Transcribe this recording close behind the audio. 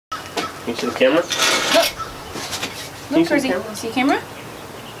you see the camera? Look, Kruzzy. See the camera?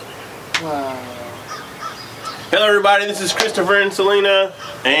 Wow. Hello everybody, this is Christopher and Selena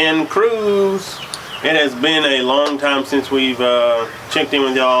and Kruz. It has been a long time since we've checked in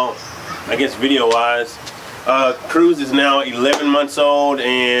with y'all, I guess video wise. Kruz is now 11 months old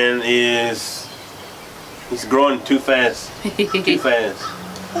and he's growing too fast. Too fast.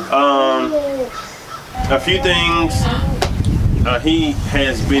 A few things. He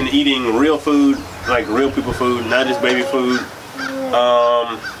has been eating real food, like real people food, not just baby food.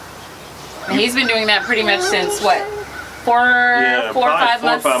 He's been doing that pretty much since what? Four or 5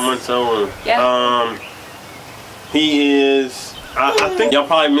 months? 4 or 5 months old. Yeah. He is, I think y'all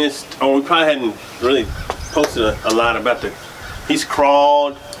probably missed, or we probably hadn't really posted a lot about he's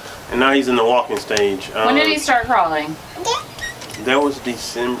crawled and now he's in the walking stage. When did he start crawling? That was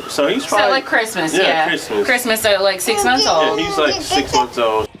December. So he's probably. So like Christmas, yeah. Christmas. Christmas, so like 6 months old. Yeah, he's like 6 months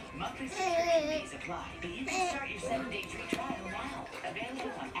old.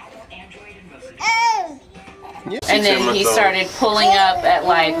 Yeah, and then he started pulling up at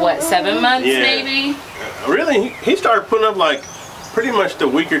like what, 7 months maybe? Really, he started pulling up like pretty much the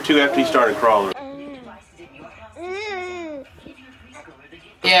week or two after he started crawling.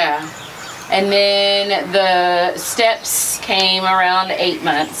 Yeah. And then the steps came around 8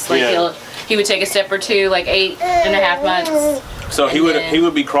 months. Like he would take a step or two, like 8.5 months. So he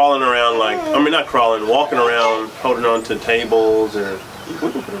would be crawling around, like, I mean not crawling, walking around, holding on to tables or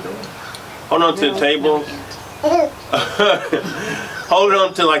holding on to the table. Holding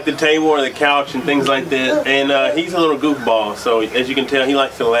on to like the table or the couch and things like that. And he's a little goofball, so as you can tell, he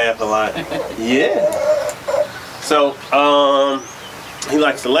likes to laugh a lot. Yeah. So he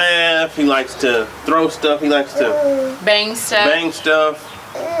likes to laugh, he likes to throw stuff, he likes to bang stuff.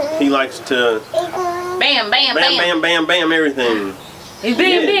 He likes to bam, bam, bam, bam, bam, everything. He's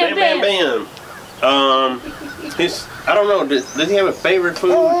bam. I don't know, does he have a favorite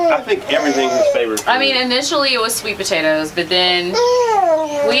food? I think everything's his favorite food. I mean, initially it was sweet potatoes, but then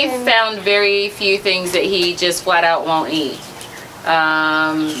we found very few things that he just flat out won't eat.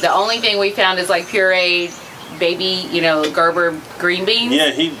 The only thing we found is like pureed baby, Gerber green beans.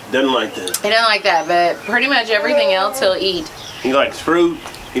 Yeah, he doesn't like that. He doesn't like that, but pretty much everything else he'll eat. He likes fruit.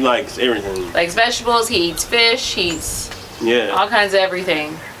 He likes everything. He likes vegetables. He eats fish. He eats all kinds of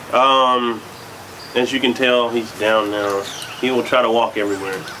everything. As you can tell, he's down now. He will try to walk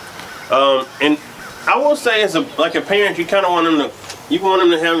everywhere. And I will say, as a parent, you kind of want him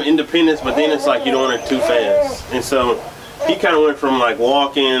to have independence, but then it's like you don't want it too fast. And so he kind of went from like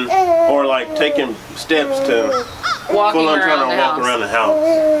walking or like taking steps to walking full on trying to walk around the house.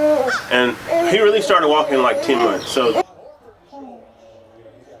 And he really started walking in like 10 months. So.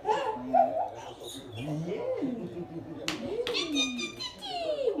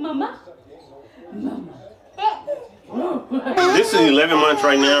 Mama. This is 11 months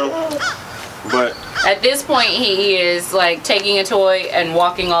right now, but at this point he is like taking a toy and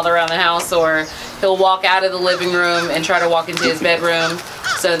walking all around the house, or he'll walk out of the living room and try to walk into his bedroom.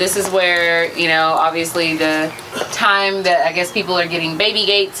 So this is where, obviously the time that I guess people are getting baby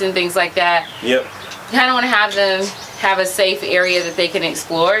gates and things like that. Yep. You kind of want to have them have a safe area that they can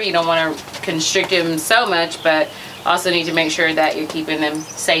explore. You don't want to constrict them so much, but also need to make sure that you're keeping them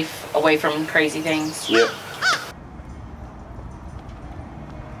safe away from crazy things. Yep.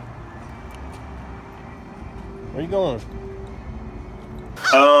 Where you going?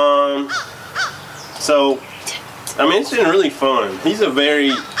 So, I mean, it's been really fun. I think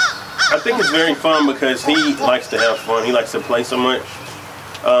it's very fun because he likes to have fun. He likes to play so much.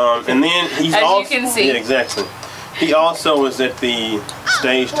 And then he's As also, you can see. Yeah, exactly. He also is at the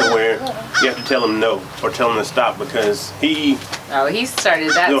stage to where you have to tell him no or tell him to stop because he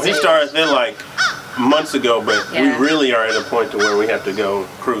started that. He started there like months ago, but we really are at a point to where we have to go,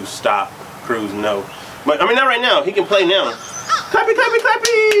 Kruz, stop, Kruz, no. But I mean, not right now. He can play now. Clappy, clappy, clappy!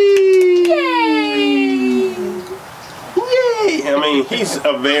 Yay! Yay! I mean, he's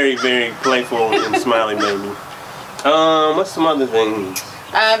a very, very playful and smiley baby. What's some other things?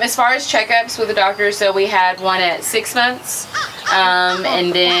 As far as checkups with the doctor, so we had one at 6 months,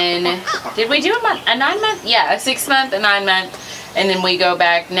 and then did we do a 9 month? Yeah, a 6 month, a 9 month, and then we go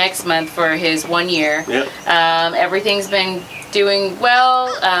back next month for his 1 year. Yep. Everything's been doing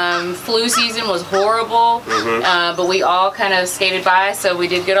well. Flu season was horrible, but we all kind of skated by, so we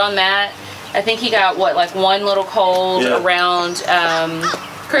did good on that. I think he got like one little cold around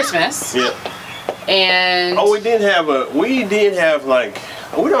Christmas. Yeah. And we did have like,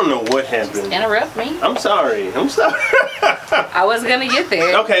 we don't know what happened. Interrupt me. I'm sorry. I was gonna get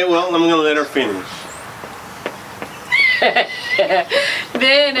there. Okay, well, I'm gonna let her finish.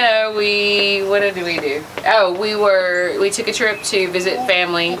 Then what did we do? Oh, we took a trip to visit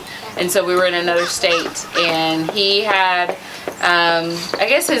family, and so we were in another state, and he had, I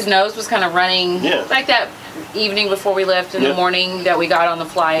guess his nose was kind of running like that evening before we left in the morning that we got on the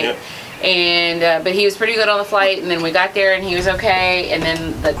flight. And but he was pretty good on the flight, and then we got there and he was okay, and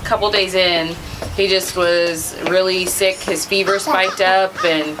then a couple days in he just was really sick. His fever spiked up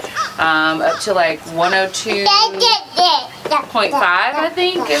and up to like 102.5 I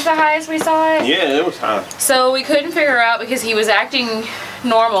think is the highest we saw it. Yeah, it was high. So we couldn't figure out, because he was acting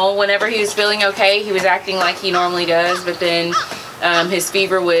normal whenever he was feeling okay. He was acting like he normally does, but then his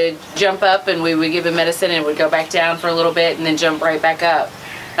fever would jump up and we would give him medicine and it would go back down for a little bit and then jump right back up.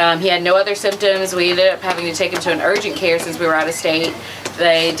 He had no other symptoms. We ended up having to take him to an urgent care since we were out of state.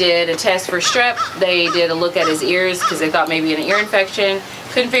 They did a test for strep. They did a look at his ears because they thought maybe an ear infection.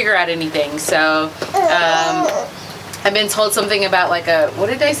 Couldn't figure out anything. So I've been told something about like a, what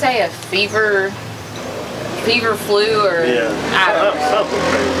did they say, a fever flu, or I don't know,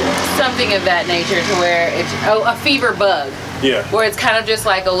 something of that nature, to where it's a fever bug. Yeah. Where it's kind of just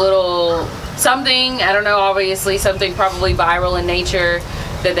like a little something, I don't know, obviously something probably viral in nature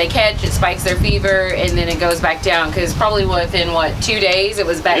that they catch. It spikes their fever and then it goes back down, because probably within 2 days it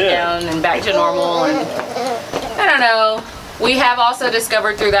was back down and back to normal. And I don't know. We have also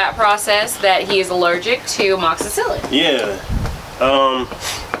discovered through that process that he is allergic to amoxicillin. Yeah.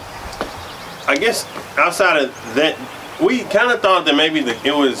 I guess outside of that, we kind of thought that maybe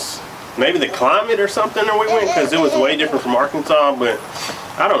it was the climate or something where we went, because it was way different from Arkansas, but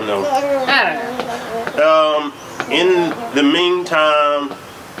I don't know. In the meantime,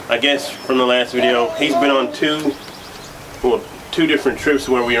 I guess from the last video, he's been on two different trips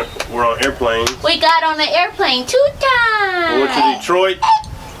where we were on airplanes. We got on the airplane 2 times. We went to Detroit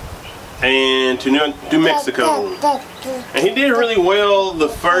and to New Mexico. And he did really well the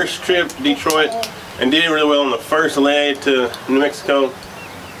first trip to Detroit, and did really well on the first leg to New Mexico.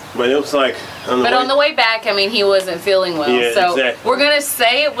 But it was like on the way back, I mean, he wasn't feeling well. Yeah, so exactly. We're gonna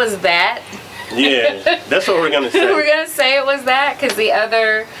say it was that. Yeah, that's what we're gonna say. We're gonna say it was that, because the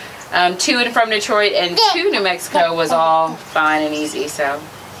other to and from Detroit and to New Mexico was all fine and easy. So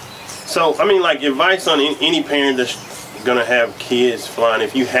I mean, like, advice on any parent that's gonna have kids flying.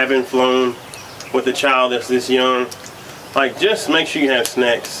 If you haven't flown with a child that's this young, like, just make sure you have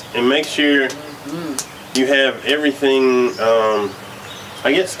snacks and make sure you have everything.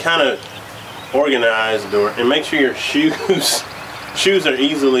 I guess kind of organized, and make sure your shoes are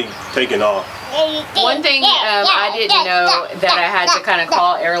easily taken off. One thing I didn't know that I had to kind of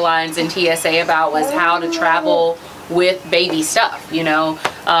call airlines and TSA about was how to travel with baby stuff. You know,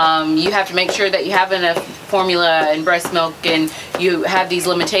 you have to make sure that you have enough formula and breast milk, and you have these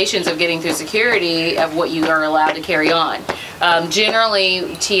limitations of getting through security of what you are allowed to carry on.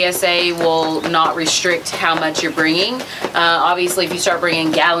 Generally, TSA will not restrict how much you're bringing. Obviously, if you start bringing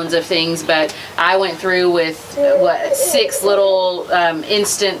gallons of things, but I went through with 6 little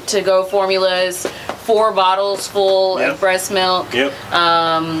instant to-go formulas, 4 bottles full of breast milk,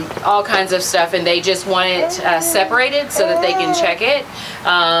 all kinds of stuff, and they just want it separated so that they can check it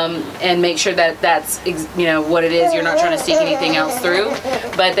and make sure that that's what it is. You're not trying to sneak anything else through,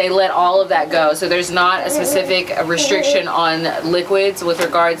 but they let all of that go. So there's not a specific restriction on liquids with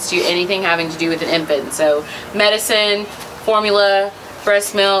regards to anything having to do with an infant. So medicine, formula,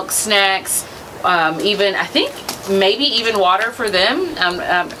 breast milk, snacks, even I think maybe even water for them.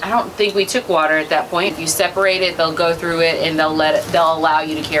 I don't think we took water at that point. If you separate it, they'll go through it and they'll allow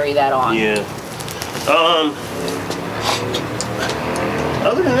you to carry that on. Yeah.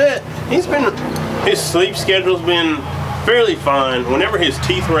 Other than that, his sleep schedule's been fairly fine. Whenever his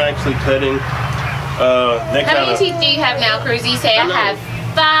teeth were actually cutting, how many teeth do you have now, Kruzy? Say I have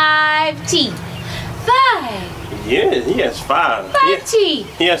 5 teeth. 5. Yeah, he has 5. 5 teeth.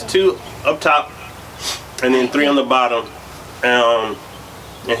 He has 2 up top and then 3 on the bottom, and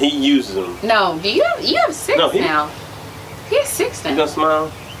he uses them. No, you have 6 now. He has 6 now. You gonna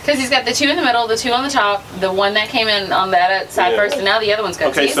smile? Because he's got the 2 in the middle, the 2 on the top, the one that came in on that side first, and now the other one's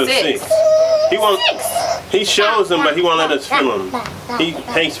got. Okay, so 6. He shows them, but he won't let us feel them. He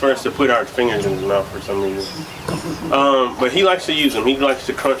hates for us to put our fingers in his mouth for some reason. But he likes to use them. He likes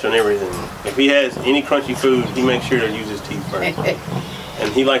to crunch on everything. If he has any crunchy food, he makes sure to use his teeth first.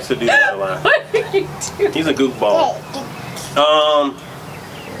 And he likes to do that a lot. What are you doing? He's a goofball.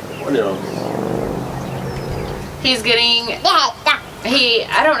 What else? He's getting.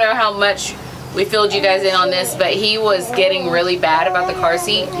 I don't know how much we filled you guys in on this, but he was getting really bad about the car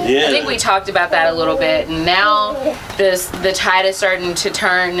seat. Yeah. I think we talked about that a little bit, and now the tide is starting to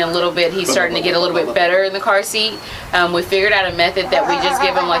turn a little bit. He's starting to get a little bit better in the car seat. We figured out a method that we just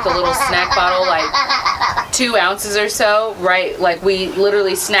give him like a little snack bottle, like 2 ounces or so, right? Like we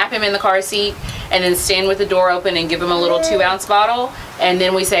literally snap him in the car seat and then stand with the door open and give him a little 2-ounce bottle, and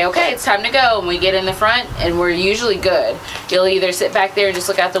then we say, okay, it's time to go, and we get in the front, and we're usually good. He'll either sit back there and just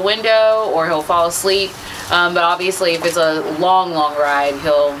look out the window, or he'll fall asleep, but obviously if it's a long ride,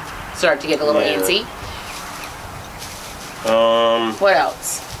 he'll start to get a little antsy. What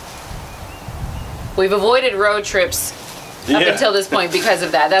else? We've avoided road trips up until this point because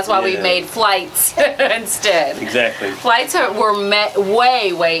of that. That's why we made flights instead. Exactly. Flights were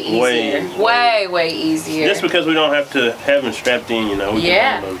way easier. Way easier. Just because we don't have to have them strapped in, you know. We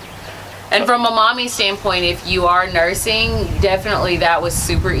can have them. And from a mommy standpoint, if you are nursing, definitely that was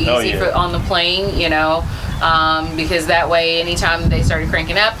super easy on the plane, you know, because that way anytime they started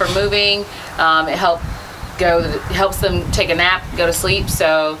cranking up or moving, it helps them take a nap, go to sleep.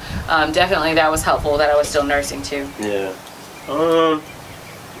 So definitely that was helpful that I was still nursing too. Yeah.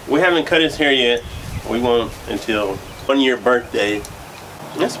 We haven't cut his hair yet. We won't until 1-year birthday.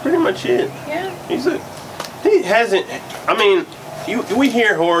 That's pretty much it. Yeah. He hasn't, I mean, we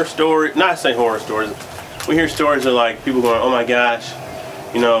hear horror stories, not say horror stories, we hear stories of like people going, oh my gosh,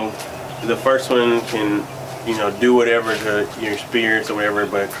 you know, the first one can, you know, do whatever to your spirits or whatever,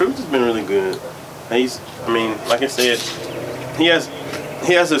 but Kruz has been really good. I mean, like I said, he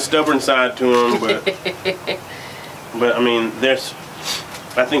has a stubborn side to him, but I mean,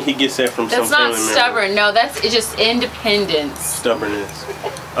 I think he gets that from some family member. That's not stubborn. No, it's just independence. Stubbornness.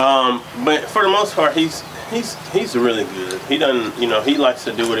 But for the most part, he's really good. He doesn't, you know, he likes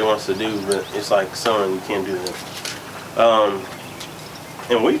to do what he wants to do, but it's like, son, you can't do that.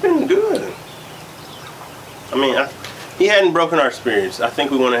 And we've been good. I mean, he hadn't broken our spirits. I think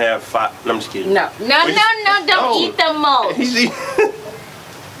we want to have 5. No, I'm just kidding. No, don't eat the mulch.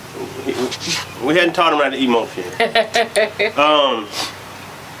 We hadn't taught him how to eat mulch yet.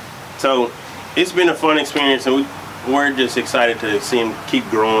 So it's been a fun experience, and we're just excited to see him keep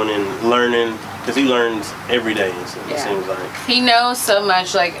growing and learning, because he learns every day. It seems like he knows so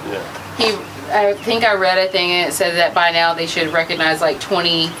much. Like I think I read a thing and it said that by now they should recognize like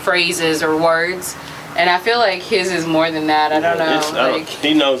 20 phrases or words. And I feel like his is more than that. I don't know.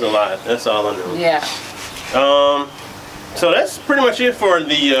 He knows a lot. That's all I know. Yeah. So that's pretty much it for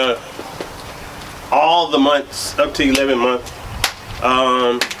the all the months up to 11 months.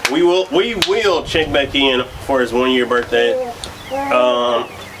 We will check back in for his 1-year birthday.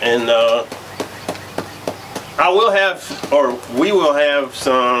 And we will have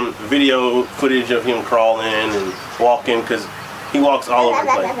some video footage of him crawling and walking, because he walks all over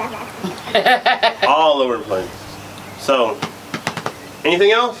the place. All over the place. So,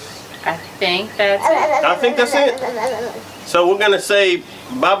 anything else? I think that's it. I think that's it. So we're going to say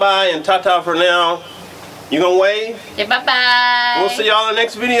bye-bye and ta-ta for now. You going to wave? Yeah, bye-bye. We'll see y'all in the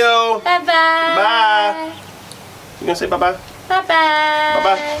next video. Bye-bye. Bye. You going to say bye-bye? Bye-bye.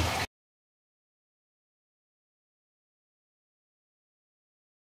 Bye-bye.